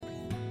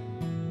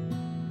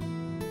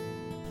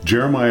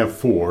Jeremiah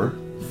 4,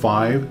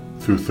 5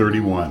 through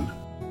 31.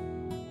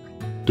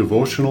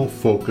 Devotional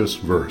focus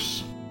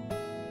verse.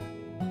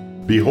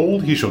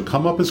 Behold, he shall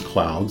come up as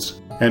clouds,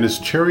 and his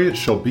chariot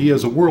shall be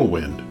as a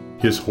whirlwind.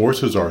 His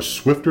horses are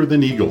swifter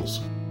than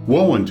eagles.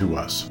 Woe unto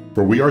us,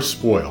 for we are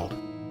spoiled.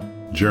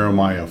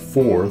 Jeremiah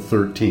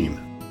 4:13.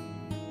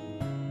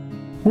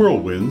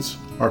 Whirlwinds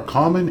are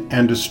common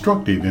and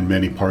destructive in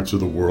many parts of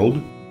the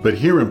world, but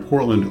here in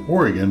Portland,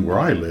 Oregon, where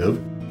I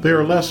live, they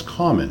are less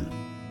common.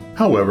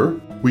 However,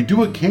 we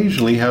do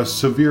occasionally have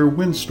severe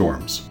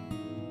windstorms.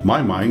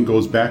 My mind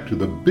goes back to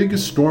the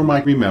biggest storm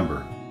I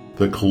remember,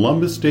 the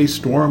Columbus Day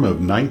storm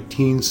of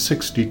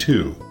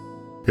 1962.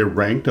 It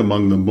ranked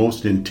among the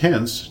most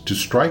intense to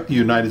strike the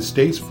United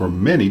States for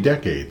many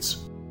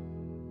decades.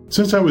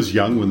 Since I was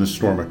young when the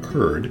storm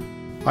occurred,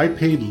 I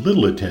paid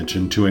little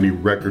attention to any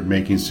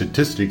record-making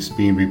statistics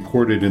being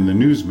reported in the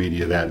news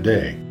media that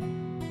day.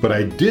 But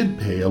I did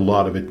pay a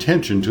lot of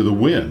attention to the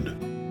wind.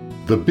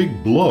 The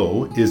big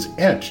blow is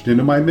etched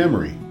into my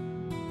memory.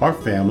 Our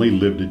family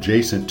lived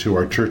adjacent to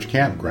our church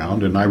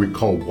campground, and I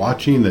recall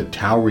watching the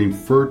towering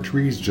fir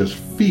trees just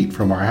feet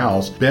from our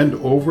house bend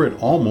over at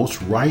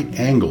almost right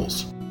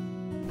angles.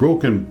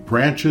 Broken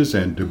branches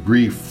and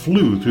debris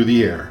flew through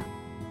the air.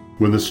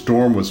 When the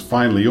storm was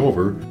finally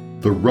over,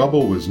 the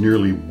rubble was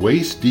nearly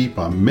waist deep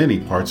on many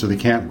parts of the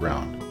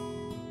campground.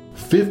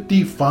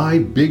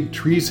 55 big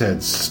trees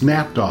had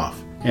snapped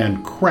off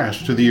and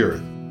crashed to the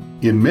earth,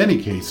 in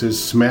many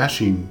cases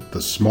smashing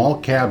the small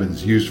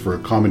cabins used for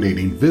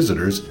accommodating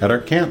visitors at our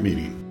camp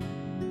meeting.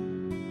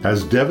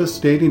 As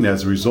devastating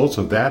as the results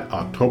of that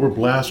October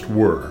blast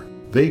were,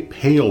 they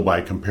pale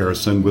by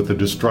comparison with the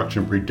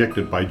destruction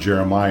predicted by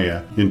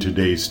Jeremiah in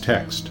today's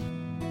text.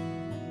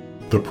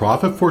 The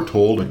prophet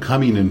foretold a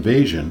coming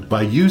invasion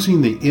by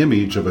using the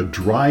image of a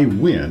dry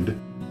wind,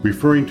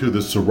 referring to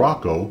the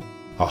sirocco,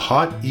 a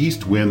hot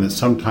east wind that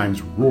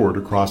sometimes roared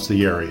across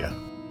the area.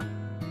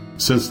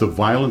 Since the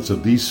violence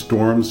of these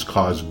storms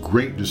caused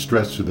great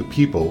distress to the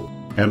people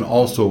and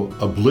also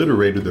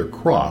obliterated their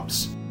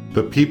crops,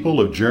 the people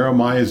of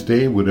Jeremiah's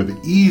day would have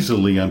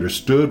easily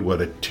understood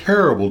what a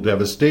terrible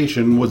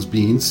devastation was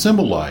being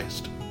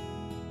symbolized.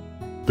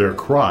 Their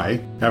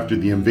cry, after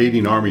the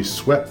invading army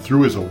swept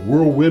through as a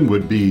whirlwind,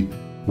 would be,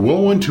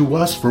 "Woe unto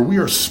us, for we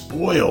are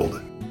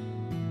spoiled."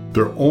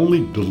 Their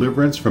only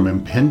deliverance from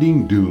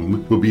impending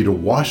doom would be to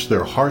wash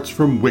their hearts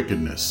from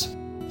wickedness.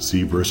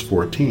 See verse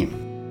 14.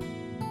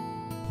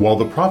 While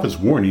the prophet's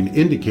warning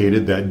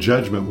indicated that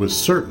judgment was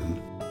certain,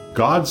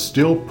 God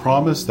still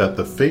promised that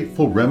the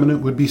faithful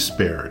remnant would be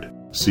spared.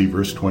 See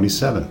verse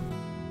 27.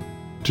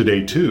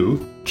 Today,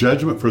 too,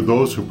 judgment for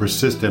those who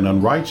persist in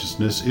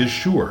unrighteousness is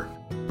sure,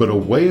 but a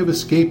way of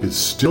escape is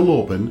still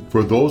open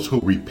for those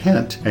who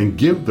repent and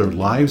give their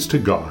lives to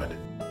God.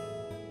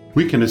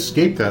 We can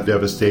escape that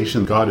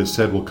devastation God has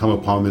said will come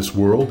upon this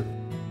world.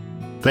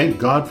 Thank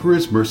God for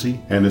His mercy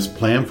and His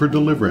plan for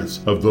deliverance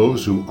of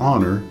those who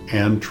honor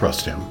and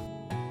trust Him.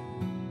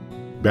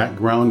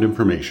 Background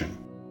information.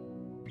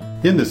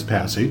 In this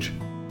passage,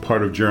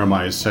 part of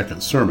Jeremiah's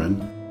second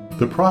sermon,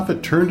 the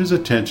prophet turned his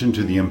attention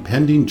to the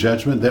impending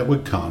judgment that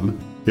would come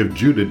if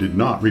Judah did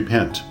not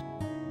repent.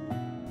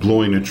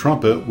 Blowing a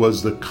trumpet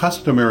was the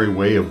customary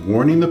way of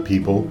warning the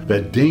people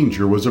that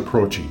danger was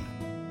approaching.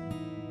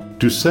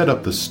 To set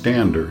up the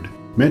standard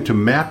meant to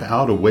map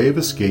out a way of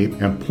escape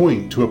and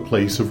point to a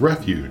place of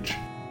refuge.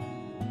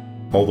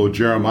 Although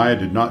Jeremiah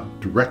did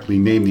not directly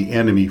name the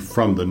enemy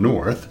from the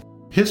north,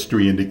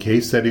 history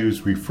indicates that he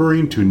was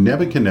referring to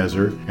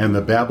Nebuchadnezzar and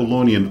the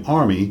Babylonian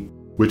army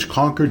which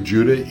conquered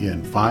Judah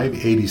in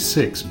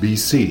 586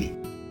 BC.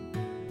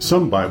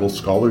 Some Bible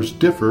scholars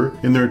differ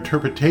in their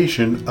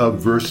interpretation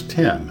of verse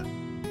 10.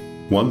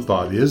 One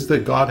thought is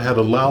that God had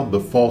allowed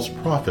the false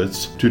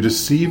prophets to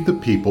deceive the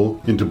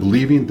people into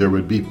believing there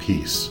would be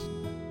peace.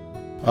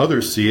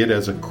 Others see it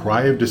as a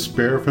cry of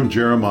despair from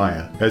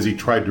Jeremiah as he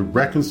tried to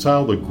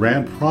reconcile the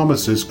grand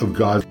promises of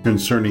God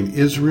concerning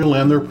Israel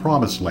and their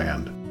promised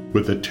land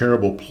with the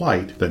terrible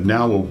plight that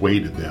now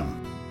awaited them.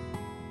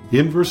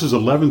 In verses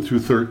 11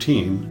 through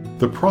 13,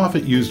 the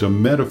prophet used a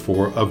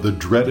metaphor of the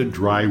dreaded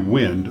dry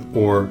wind,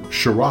 or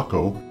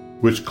sirocco,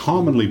 which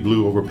commonly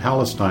blew over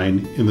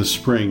Palestine in the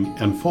spring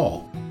and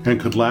fall, and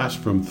could last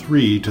from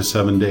 3 to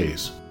 7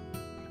 days.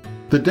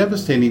 The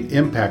devastating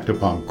impact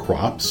upon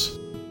crops,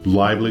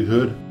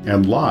 livelihood,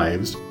 and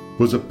lives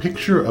was a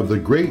picture of the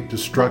great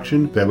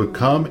destruction that would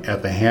come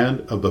at the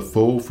hand of the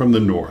foe from the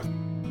north.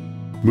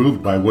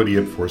 Moved by what he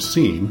had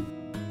foreseen,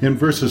 in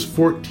verses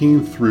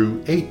 14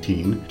 through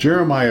 18,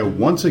 Jeremiah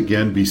once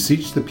again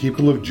beseeched the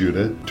people of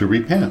Judah to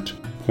repent,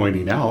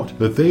 pointing out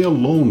that they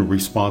alone were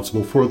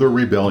responsible for their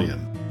rebellion,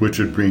 which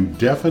would bring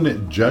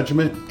definite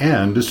judgment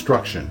and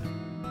destruction.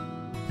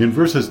 In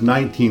verses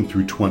 19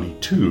 through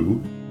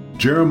 22,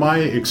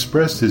 Jeremiah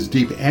expressed his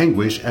deep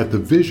anguish at the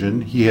vision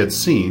he had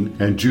seen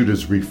and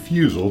Judah's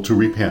refusal to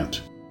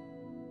repent.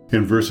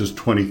 In verses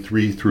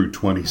 23 through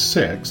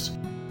 26,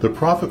 the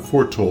prophet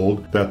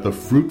foretold that the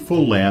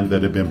fruitful land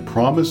that had been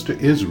promised to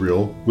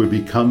Israel would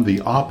become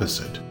the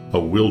opposite, a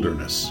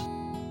wilderness.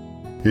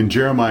 In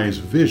Jeremiah's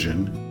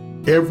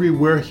vision,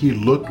 everywhere he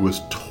looked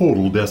was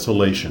total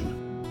desolation.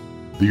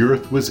 The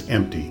earth was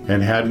empty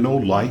and had no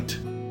light.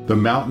 The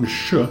mountains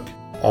shook.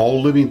 All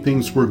living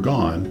things were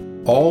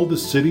gone. All the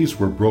cities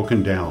were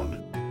broken down.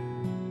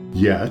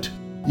 Yet,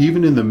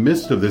 even in the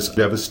midst of this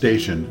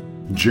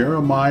devastation,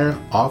 Jeremiah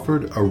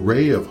offered a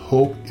ray of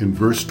hope in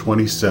verse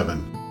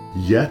 27.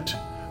 Yet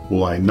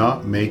will I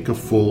not make a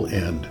full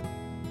end.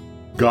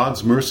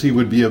 God's mercy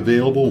would be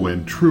available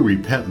when true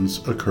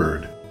repentance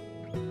occurred.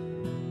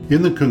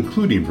 In the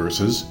concluding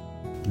verses,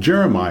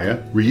 Jeremiah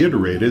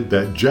reiterated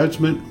that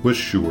judgment was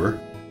sure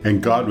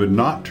and God would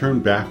not turn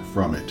back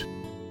from it.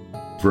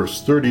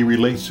 Verse 30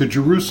 relates to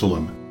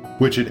Jerusalem,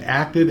 which had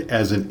acted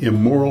as an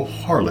immoral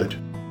harlot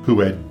who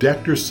had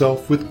decked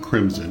herself with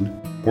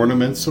crimson,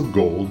 ornaments of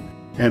gold,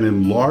 and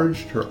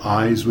enlarged her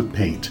eyes with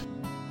paint.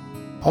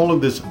 All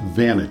of this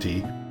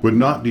vanity would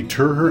not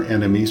deter her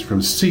enemies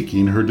from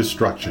seeking her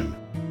destruction.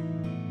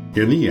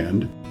 In the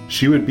end,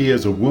 she would be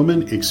as a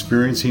woman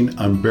experiencing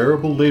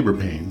unbearable labor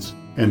pains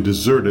and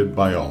deserted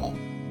by all.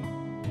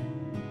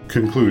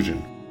 Conclusion.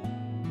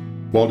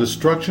 While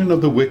destruction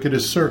of the wicked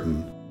is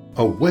certain,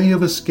 a way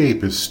of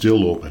escape is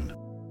still open.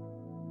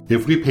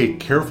 If we pay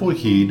careful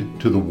heed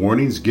to the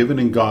warnings given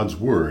in God's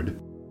Word,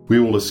 we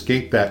will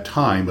escape that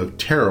time of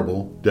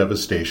terrible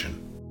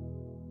devastation.